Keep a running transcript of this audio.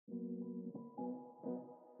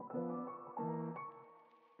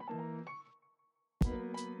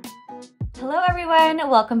Hello everyone,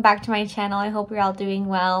 welcome back to my channel. I hope you're all doing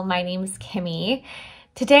well. My name's Kimmy.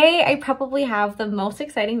 Today I probably have the most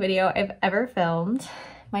exciting video I've ever filmed.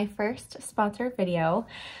 My first sponsored video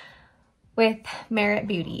with Merit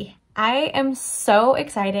Beauty. I am so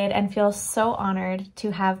excited and feel so honored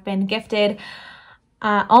to have been gifted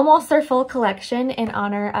almost their full collection in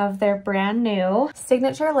honor of their brand new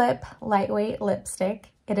Signature Lip Lightweight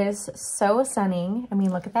Lipstick. It is so stunning. I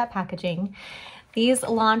mean, look at that packaging. These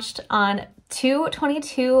launched on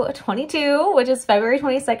 2/22/22, which is February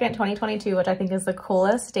 22nd, 2022, which I think is the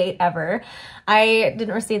coolest date ever. I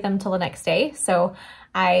didn't receive them till the next day, so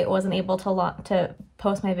I wasn't able to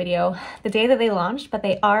post my video the day that they launched, but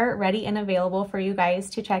they are ready and available for you guys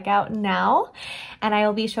to check out now, and I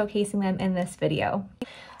will be showcasing them in this video.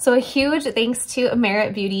 So a huge thanks to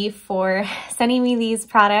Merit Beauty for sending me these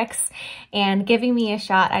products and giving me a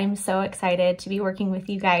shot. I'm so excited to be working with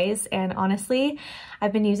you guys, and honestly,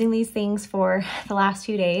 I've been using these things for the last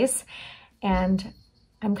few days and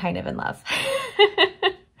I'm kind of in love.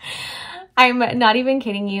 I'm not even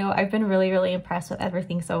kidding you. I've been really impressed with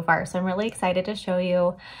everything so far. So I'm really excited to show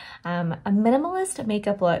you a minimalist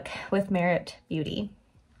makeup look with Merit Beauty.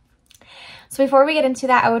 So before we get into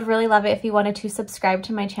that, I would really love it if you wanted to subscribe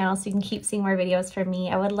to my channel so you can keep seeing more videos from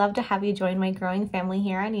me. I would love to have you join my growing family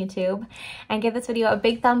here on YouTube, and give this video a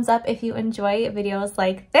big thumbs up if you enjoy videos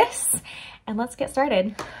like this. And let's get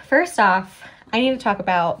started. First off, I need to talk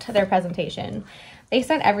about their presentation. They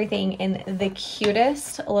sent everything in the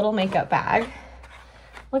cutest little makeup bag.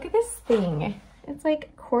 Look at this thing. It's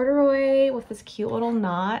like corduroy with this cute little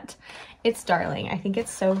knot. It's darling. I think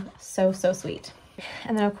it's so sweet.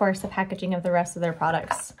 And then of course the packaging of the rest of their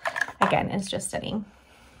products, again, is just stunning.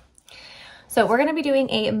 So we're gonna be doing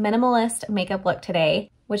a minimalist makeup look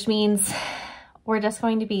today, which means we're just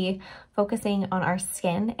going to be focusing on our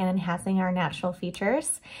skin and enhancing our natural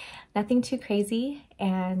features. Nothing too crazy,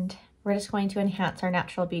 and we're just going to enhance our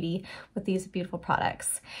natural beauty with these beautiful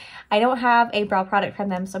products. I don't have a brow product from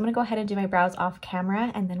them, so I'm gonna go ahead and do my brows off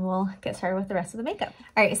camera, and then we'll get started with the rest of the makeup.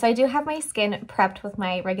 All right, so I do have my skin prepped with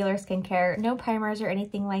my regular skincare, no primers or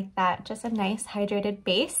anything like that, just a nice hydrated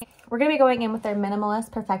base. We're gonna be going in with their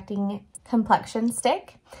Minimalist Perfecting Complexion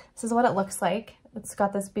Stick. This is what it looks like. It's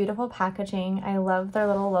got this beautiful packaging. I love their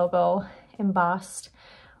little logo embossed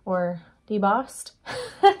or debossed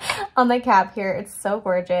on the cap here. It's so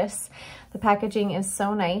gorgeous. The packaging is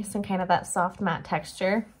so nice and kind of that soft matte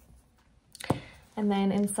texture. And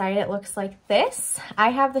then inside it looks like this. I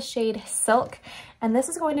have the shade Silk, and this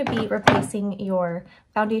is going to be replacing your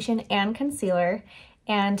foundation and concealer.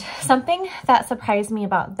 And something that surprised me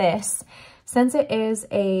about this, since it is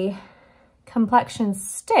a complexion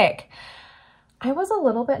stick, I was a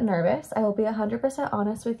little bit nervous. I will be 100%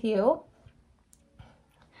 honest with you.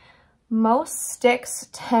 Most sticks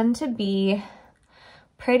tend to be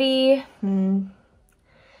pretty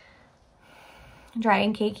dry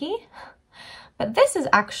and cakey, but this is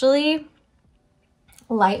actually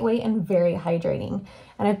lightweight and very hydrating.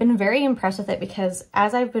 And I've been very impressed with it because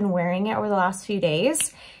as I've been wearing it over the last few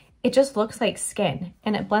days, it just looks like skin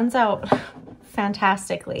and it blends out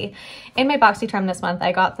fantastically. In my BoxyCharm this month,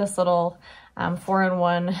 I got this little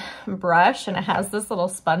 4-in-1 brush, and it has this little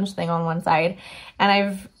sponge thing on one side, and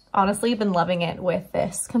I've honestly been loving it with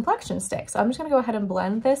this complexion stick. So I'm just gonna go ahead and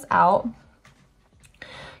blend this out.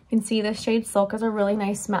 You can see this shade Silk is a really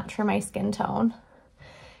nice match for my skin tone,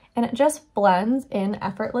 and it just blends in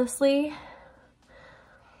effortlessly.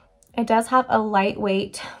 It does have a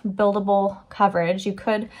lightweight buildable coverage. You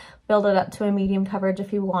could build it up to a medium coverage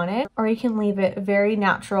if you want it, or you can leave it very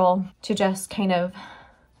natural to just kind of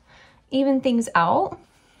even things out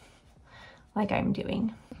like I'm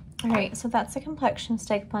doing. All right, so that's the complexion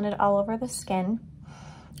stick blended all over the skin.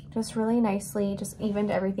 Just really nicely, just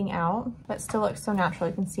evened everything out, but still looks so natural.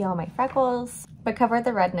 You can see all my freckles, but covered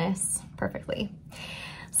the redness perfectly.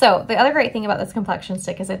 So the other great thing about this complexion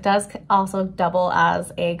stick is it does also double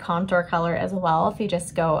as a contour color as well if you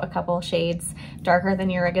just go a couple shades darker than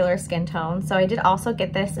your regular skin tone. So I did also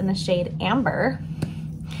get this in the shade Amber,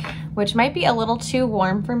 which might be a little too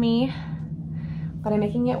warm for me, but I'm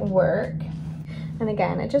making it work. And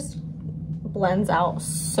again, it just blends out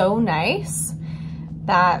so nice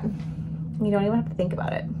that you don't even have to think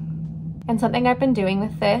about it. And something I've been doing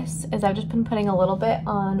with this is I've just been putting a little bit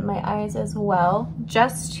on my eyes as well,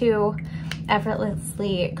 just to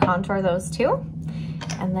effortlessly contour those too.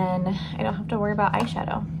 And then I don't have to worry about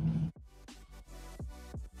eyeshadow.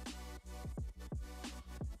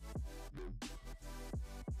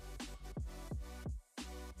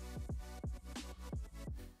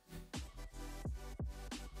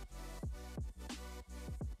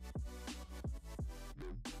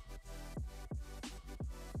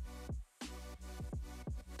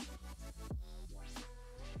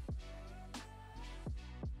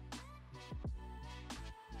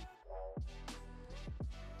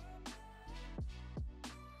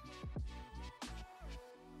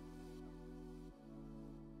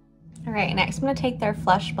 All right, next I'm gonna take their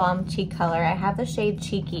Flush Balm Cheek Color. I have the shade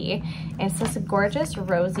Cheeky. It's this gorgeous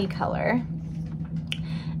rosy color.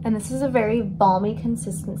 And this is a very balmy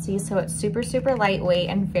consistency, so it's super, super lightweight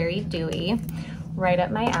and very dewy. Right up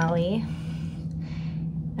my alley.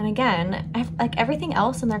 And again, like everything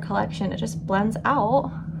else in their collection, it just blends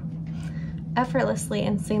out effortlessly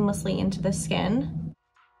and seamlessly into the skin.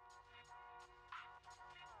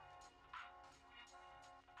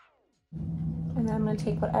 And then I'm gonna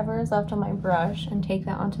take whatever is left on my brush and take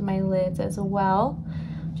that onto my lids as well,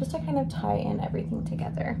 just to kind of tie in everything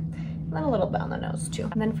together. And then a little bit on the nose too.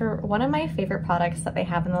 And then for one of my favorite products that they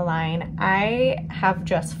have in the line, I have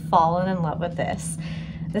just fallen in love with this.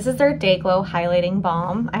 This is their Day Glow Highlighting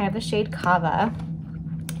Balm. I have the shade Cava.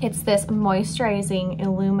 It's this moisturizing,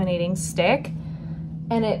 illuminating stick,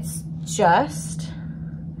 and it's just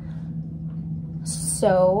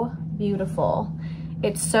so beautiful.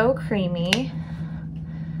 It's so creamy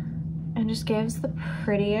and just gives the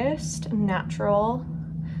prettiest natural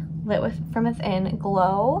lit from within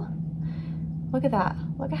glow. Look at that.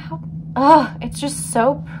 Look at how, it's just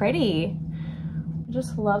so pretty. I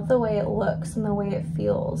just love the way it looks and the way it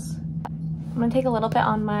feels. I'm gonna take a little bit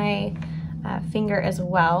on my finger as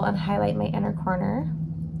well and highlight my inner corner.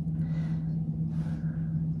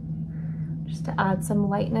 Just to add some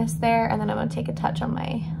lightness there. And then I'm gonna take a touch on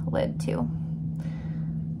my lid too.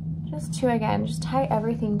 Just to, again, just tie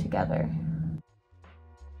everything together.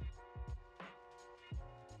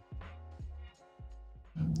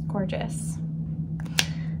 Gorgeous.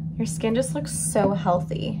 Your skin just looks so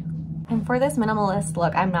healthy. And for this minimalist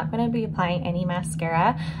look, I'm not going to be applying any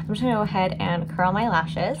mascara. I'm just going to go ahead and curl my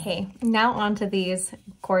lashes. Okay, now onto these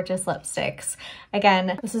gorgeous lipsticks.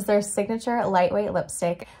 Again, this is their signature lightweight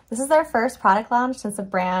lipstick. This is their first product launch since the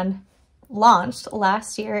brand launched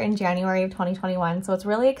last year in January of 2021. So it's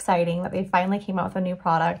really exciting that they finally came out with a new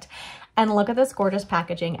product. And look at this gorgeous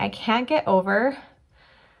packaging. I can't get over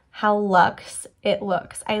how luxe it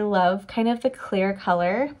looks. I love kind of the clear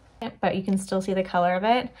color, but you can still see the color of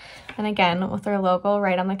it. And again, with their logo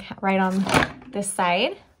right on this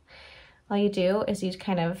side, all you do is you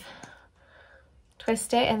kind of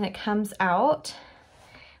twist it and it comes out.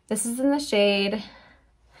 This is in the shade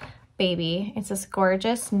Baby. It's this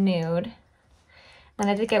gorgeous nude. And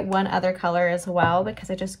I did get one other color as well because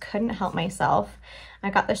I just couldn't help myself. I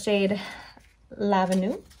got the shade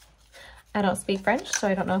L'Avenue. I don't speak French, so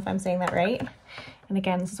I don't know if I'm saying that right. And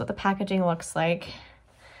again, this is what the packaging looks like.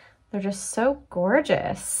 They're just so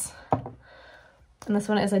gorgeous. And this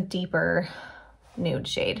one is a deeper nude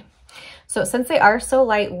shade. So since they are so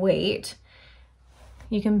lightweight,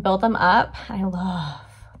 you can build them up. I love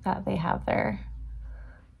that they have their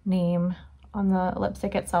name on the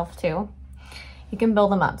lipstick itself too. You can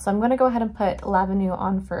build them up. So I'm gonna go ahead and put L'Avenue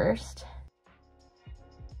on first.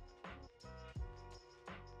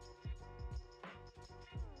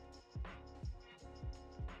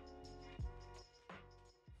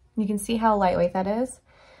 You can see how lightweight that is.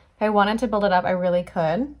 If I wanted to build it up, I really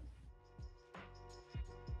could.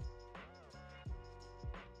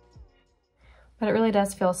 But it really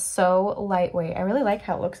does feel so lightweight. I really like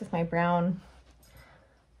how it looks with my brown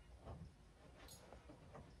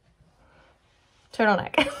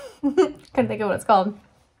turtleneck. Couldn't think of what it's called.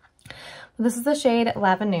 This is the shade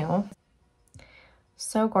L'Avenue.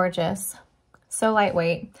 So gorgeous, so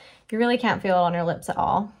lightweight. You really can't feel it on your lips at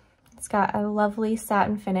all. It's got a lovely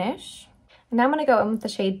satin finish. And now I'm gonna go in with the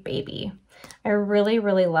shade Baby. I really,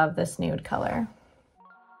 really love this nude color.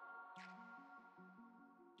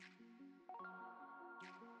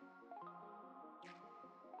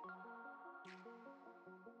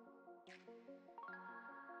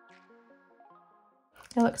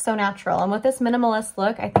 It looks so natural. And with this minimalist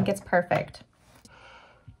look, I think it's perfect.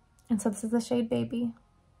 And so this is the shade Baby.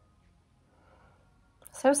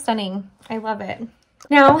 So stunning. I love it.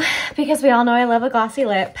 Now, because we all know I love a glossy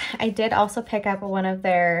lip, I did also pick up one of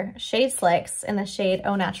their shade slicks in the shade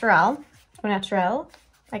Au Naturel. Au Naturel.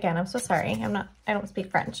 Again, I'm so sorry. I don't speak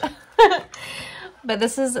French. But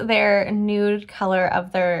this is their nude color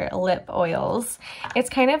of their lip oils. It's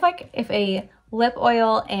kind of like if a lip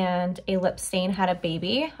oil and a lip stain had a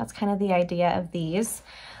baby. That's kind of the idea of these.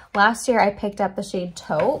 Last year I picked up the shade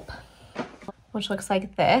Taupe, which looks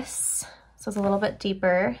like this. So it's a little bit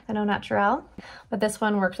deeper than Au Naturel, but this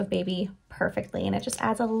one works with Baby perfectly and it just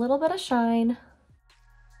adds a little bit of shine.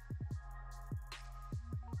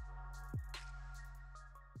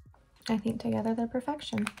 I think together they're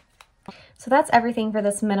perfection. So that's everything for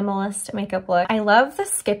this minimalist makeup look. I love the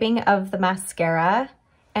skipping of the mascara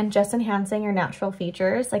and just enhancing your natural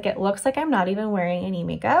features. Like it looks like I'm not even wearing any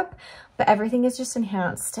makeup, but everything is just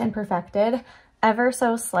enhanced and perfected ever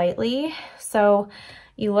so slightly, so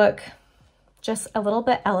you look just a little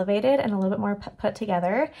bit elevated and a little bit more put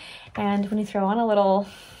together. And when you throw on a little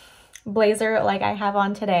blazer like I have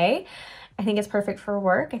on today, I think it's perfect for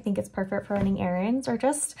work. I think it's perfect for running errands or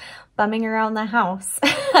just bumming around the house.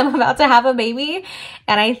 I'm about to have a baby,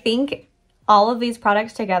 and I think all of these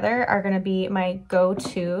products together are going to be my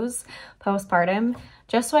go-tos postpartum,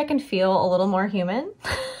 just so I can feel a little more human.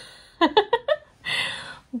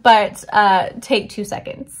 But take 2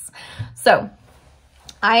 seconds. So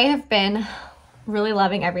I have been really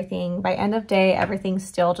loving everything. By end of day, everything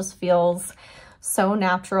still just feels so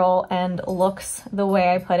natural and looks the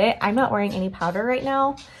way I put it. I'm not wearing any powder right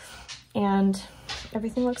now, and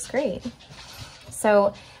everything looks great.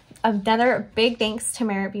 So another big thanks to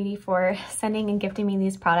Merit Beauty for sending and gifting me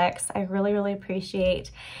these products. I really, really appreciate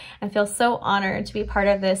and feel so honored to be part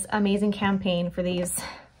of this amazing campaign for these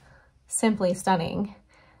simply stunning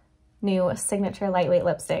new signature lightweight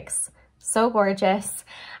lipsticks. So gorgeous.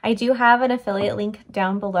 I do have an affiliate link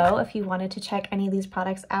down below if you wanted to check any of these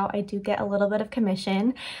products out. I do get a little bit of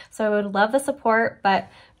commission, so I would love the support, but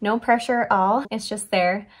no pressure at all. It's just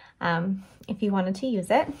there if you wanted to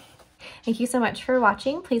use it. Thank you so much for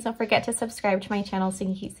watching. Please don't forget to subscribe to my channel so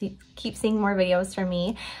you can keep seeing more videos from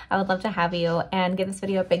me. I would love to have you, and give this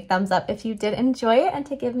video a big thumbs up if you did enjoy it and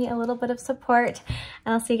to give me a little bit of support.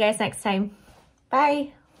 And I'll see you guys next time.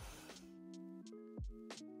 Bye.